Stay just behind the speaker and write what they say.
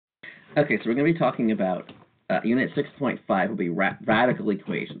Okay, so we're going to be talking about Unit 6.5 will be radical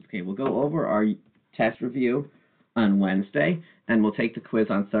equations. Okay, we'll go over our test review on Wednesday, and we'll take the quiz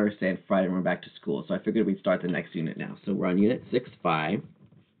on Thursday and Friday when we're back to school. So I figured we'd start the next unit now. So we're on Unit 6.5, and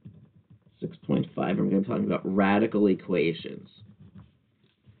we're going to be talking about radical equations.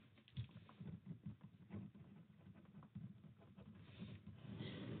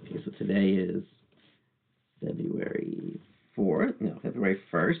 Okay, so today is February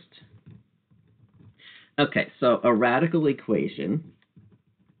 1st. Okay, so a radical equation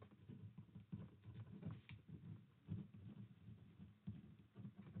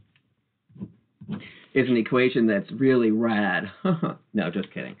is an equation that's really rad. No,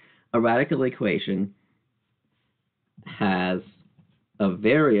 just kidding. A radical equation has a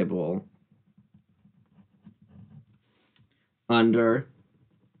variable under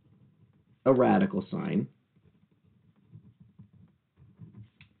a radical sign,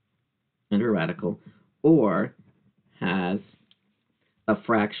 under a radical, or has a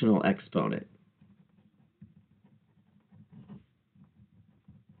fractional exponent.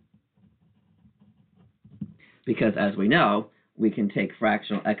 Because as we know, we can take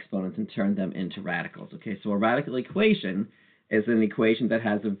fractional exponents and turn them into radicals. Okay, so a radical equation is an equation that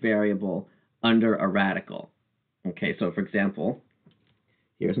has a variable under a radical. Okay, so for example,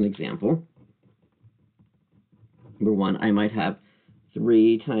 here's an example. Number 1, I might have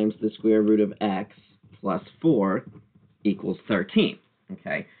 3 times the square root of x plus 4 equals 13.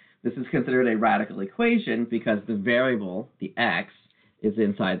 Okay, this is considered a radical equation because the variable, the x, is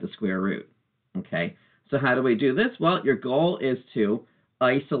inside the square root. Okay, so how do we do this? Well, your goal is to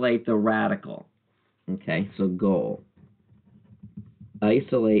isolate the radical. Okay, so goal,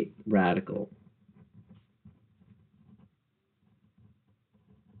 isolate radical.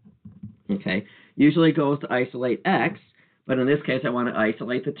 Okay, usually goes to isolate x, but in this case I want to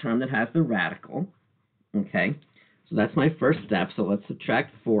isolate the term that has the radical. Okay, so that's my first step. So let's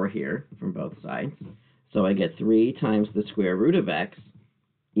subtract 4 here from both sides. So I get 3 times the square root of x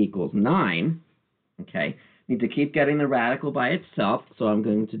equals 9. Okay, need to keep getting the radical by itself, so I'm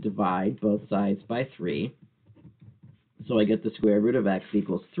going to divide both sides by 3. So I get the square root of x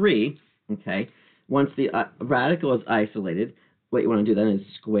equals 3. Okay, once the radical is isolated, what you want to do then is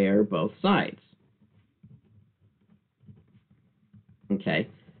square both sides. Okay,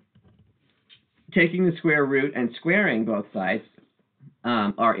 taking the square root and squaring both sides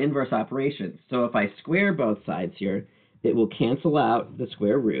are inverse operations. So if I square both sides here, it will cancel out the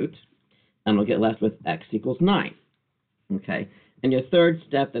square root, and we'll get left with x equals 9. Okay, and your third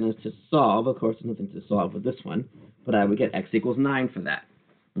step then is to solve. Of course, there's nothing to solve with this one, but I would get x equals 9 for that.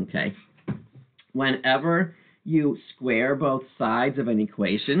 Okay, whenever you square both sides of an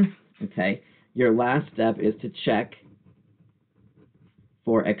equation, okay, your last step is to check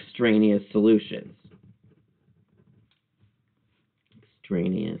for extraneous solutions.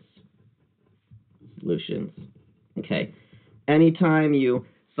 Extraneous solutions. Okay, anytime you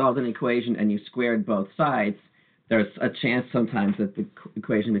solved an equation and you squared both sides, there's a chance sometimes that the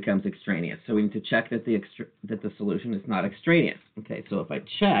equation becomes extraneous. So we need to check that the solution is not extraneous. Okay, so if I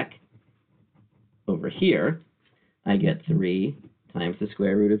check over here, I get 3 times the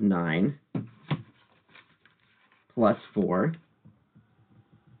square root of 9 plus 4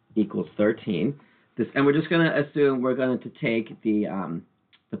 equals 13. And we're just going to assume we're going to take the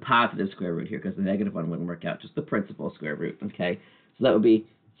positive square root here because the negative one wouldn't work out, just the principal square root. Okay, so that would be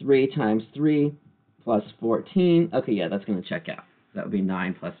 3 times 3 plus 14. Okay, yeah, that's going to check out. That would be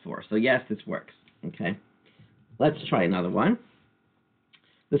 9 plus 4. So yes, this works. Okay, let's try another one.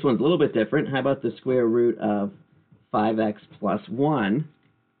 This one's a little bit different. How about the square root of 5x plus 1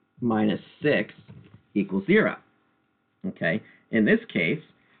 minus 6 equals 0? Okay, in this case,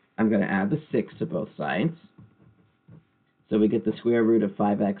 I'm going to add the 6 to both sides. So we get the square root of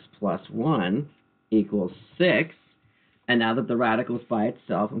 5x plus 1 equals 6. And now that the radical is by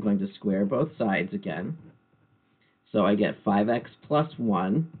itself, I'm going to square both sides again. So I get 5x plus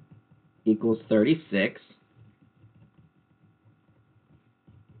 1 equals 36.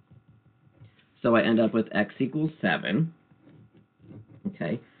 So I end up with x equals 7.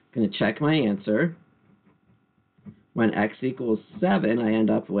 Okay, I'm going to check my answer. When x equals 7, I end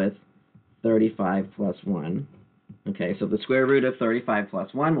up with 35 plus 1. Okay, so the square root of 35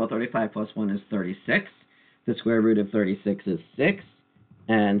 plus 1, well, 35 plus 1 is 36. The square root of 36 is 6,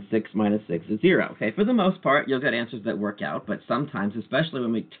 and 6 minus 6 is 0. Okay, for the most part, you'll get answers that work out, but sometimes, especially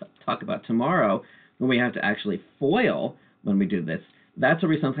when we talk about tomorrow, when we have to actually FOIL when we do this, that's where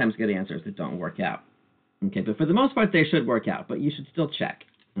we sometimes get answers that don't work out. Okay, but for the most part, they should work out, but you should still check.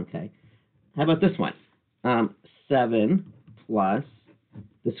 Okay, how about this one? 7 plus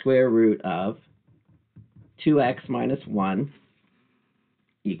the square root of 2x minus 1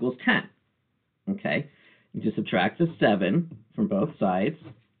 equals 10. Okay, you just subtract the 7 from both sides.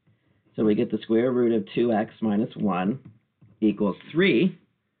 So we get the square root of 2x minus 1 equals 3.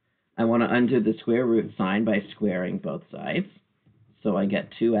 I want to undo the square root sign by squaring both sides. So I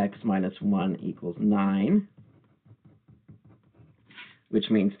get 2x minus 1 equals 9, which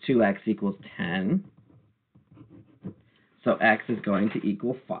means 2x equals 10. So x is going to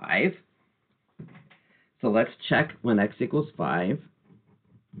equal 5. So let's check when x equals 5.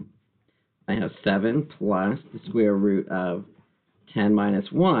 I have 7 plus the square root of 10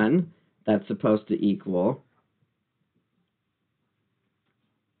 minus 1. That's supposed to equal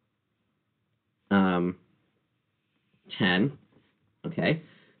 10. Okay,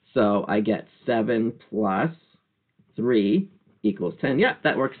 so I get 7 plus 3 equals 10. Yeah,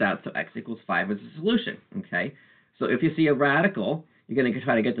 that works out. So x equals 5 is the solution. Okay, so if you see a radical, you're going to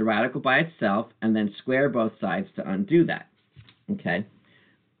try to get the radical by itself and then square both sides to undo that. Okay,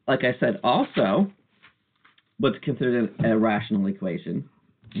 like I said, also, what's considered a rational equation,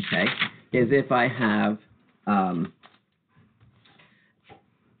 okay, is if I have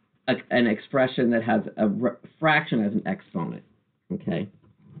an expression that has a fraction as an exponent. Okay,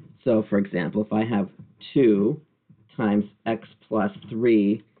 so for example, if I have 2 times x plus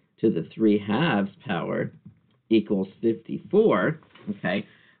 3 to the 3/2 power equals 54, okay,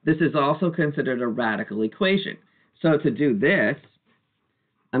 this is also considered a radical equation. So to do this,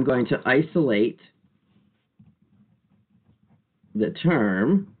 I'm going to isolate the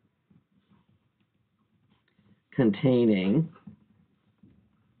term containing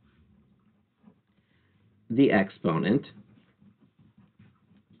the exponent.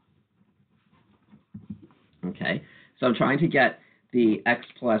 Okay, so I'm trying to get the x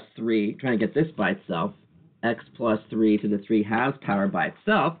plus 3, trying to get this by itself, x plus 3 to the 3/2 power by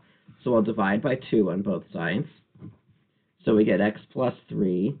itself, so I'll divide by 2 on both sides. So we get x plus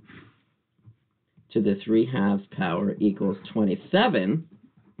 3 to the 3/2 power equals 27,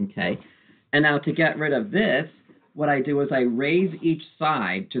 okay? And now to get rid of this, what I do is I raise each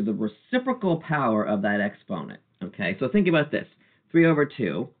side to the reciprocal power of that exponent, okay? So think about this, 3 over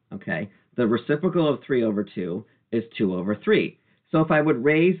 2, okay? The reciprocal of 3 over 2 is 2 over 3. So if I would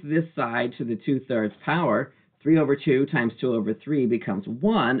raise this side to the 2/3 power, 3 over 2 times 2 over 3 becomes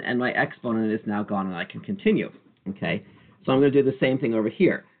 1, and my exponent is now gone, and I can continue, okay? So I'm going to do the same thing over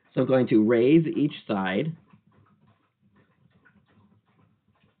here. So I'm going to raise each side.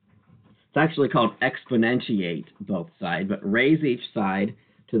 It's actually called exponentiate both sides, but raise each side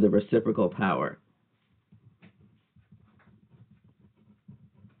to the reciprocal power.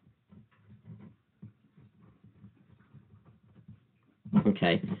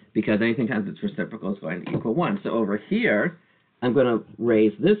 Okay, because anything times its reciprocal is going to equal 1. So over here, I'm going to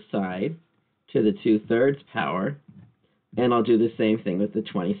raise this side to the 2/3 power, and I'll do the same thing with the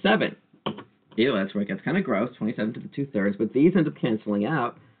 27. Ew, that's where it gets kind of gross, 27 to the 2/3, but these end up canceling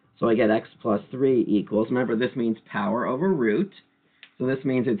out, so I get x plus 3 equals, remember this means power over root, so this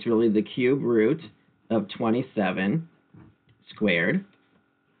means it's really the cube root of 27 squared.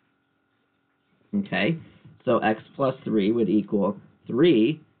 Okay, so x plus 3 would equal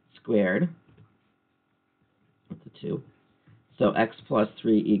 3 squared, that's a 2, so x plus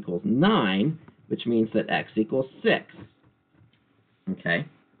 3 equals 9, which means that x equals 6. Okay,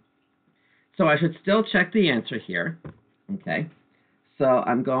 so I should still check the answer here. Okay, so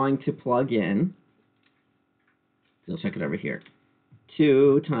I'm going to plug in, still check it over here,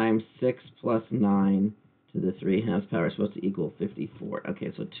 2 times 6 plus 9 to the 3/2 power is supposed to equal 54.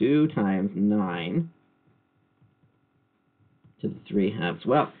 Okay, so 2 times 9 to the 3/2.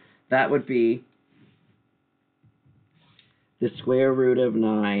 Well, that would be the square root of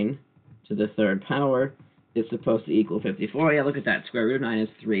 9 to the 3rd power is supposed to equal 54. Yeah, look at that. Square root of 9 is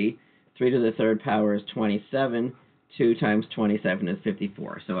 3. 3 to the 3rd power is 27. 2 times 27 is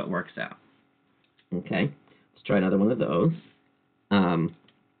 54, so it works out. Okay, let's try another one of those.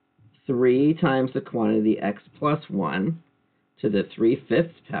 3 times the quantity x plus 1 to the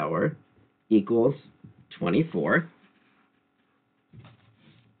 3/5 power equals 24.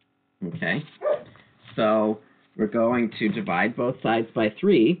 Okay, so we're going to divide both sides by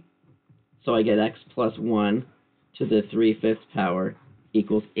 3, so I get x plus 1 to the 3/5 power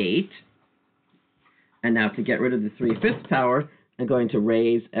equals 8. And now to get rid of the 3/5 power, I'm going to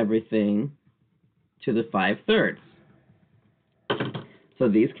raise everything to the 5/3. So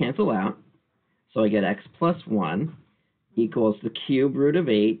these cancel out. So I get x plus 1 equals the cube root of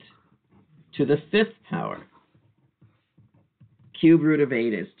 8 to the 5th power. Cube root of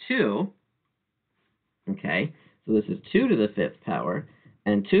 8 is 2. Okay, so this is 2 to the 5th power.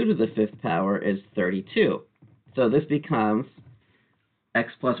 and 2 to the 5th power is 32. So this becomes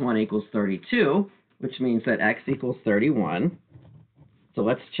x plus 1 equals 32, which means that x equals 31. So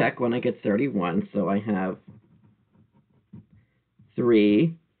let's check when I get 31. So I have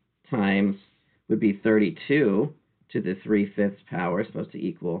 3 times would be 32 to the 3/5 power, supposed to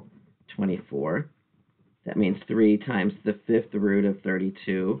equal 24. That means 3 times the 5th root of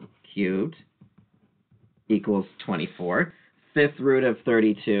 32 cubed equals 24. 5th root of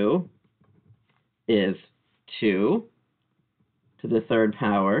 32 is 2 to the 3rd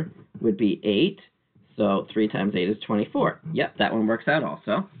power would be 8. So 3 times 8 is 24. Yep, that one works out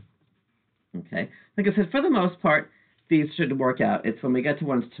also. Okay. Like I said, for the most part, these should work out. It's when we get to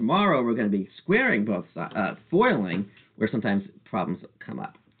ones tomorrow, we're going to be squaring both sides, foiling, where sometimes problems come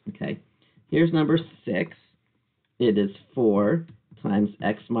up. Okay. Here's number 6. It is 4 times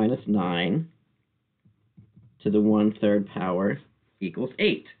x minus 9 to the 1/3 power equals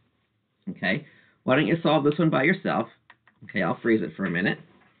 8. Okay. Why don't you solve this one by yourself? Okay, I'll freeze it for a minute.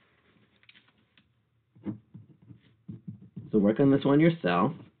 So work on this one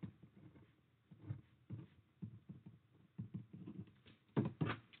yourself.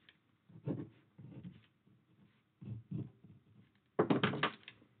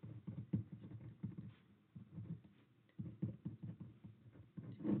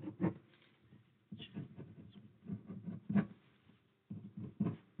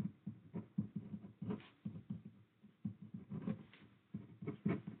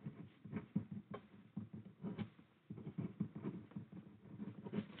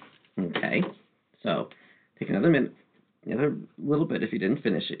 Okay, so take another minute, another little bit if you didn't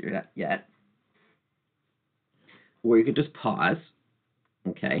finish it yet. Or you could just pause.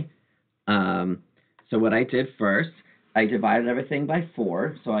 Okay. So what I did first, I divided everything by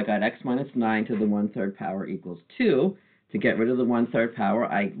 4. So I got x minus 9 to the 1/3 power equals 2. To get rid of the 1/3 power,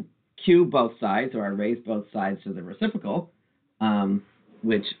 I cube both sides, or I raise both sides to the reciprocal,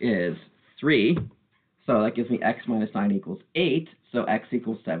 which is 3. So that gives me x minus 9 equals 8. So x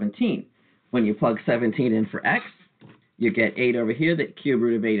equals 17. When you plug 17 in for x, you get 8 over here. The cube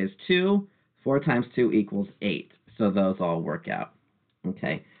root of 8 is 2. 4 times 2 equals 8. So those all work out.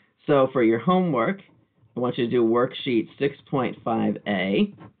 Okay. So for your homework, I want you to do worksheet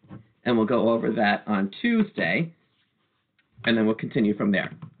 6.5a, and we'll go over that on Tuesday, and then we'll continue from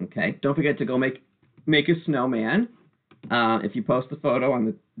there. Okay. Don't forget to go make a snowman. If you post the photo on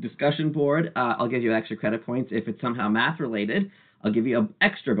the discussion board, I'll give you extra credit points. If it's somehow math related, I'll give you an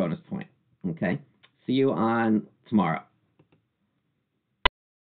extra bonus point. Okay. See you on tomorrow.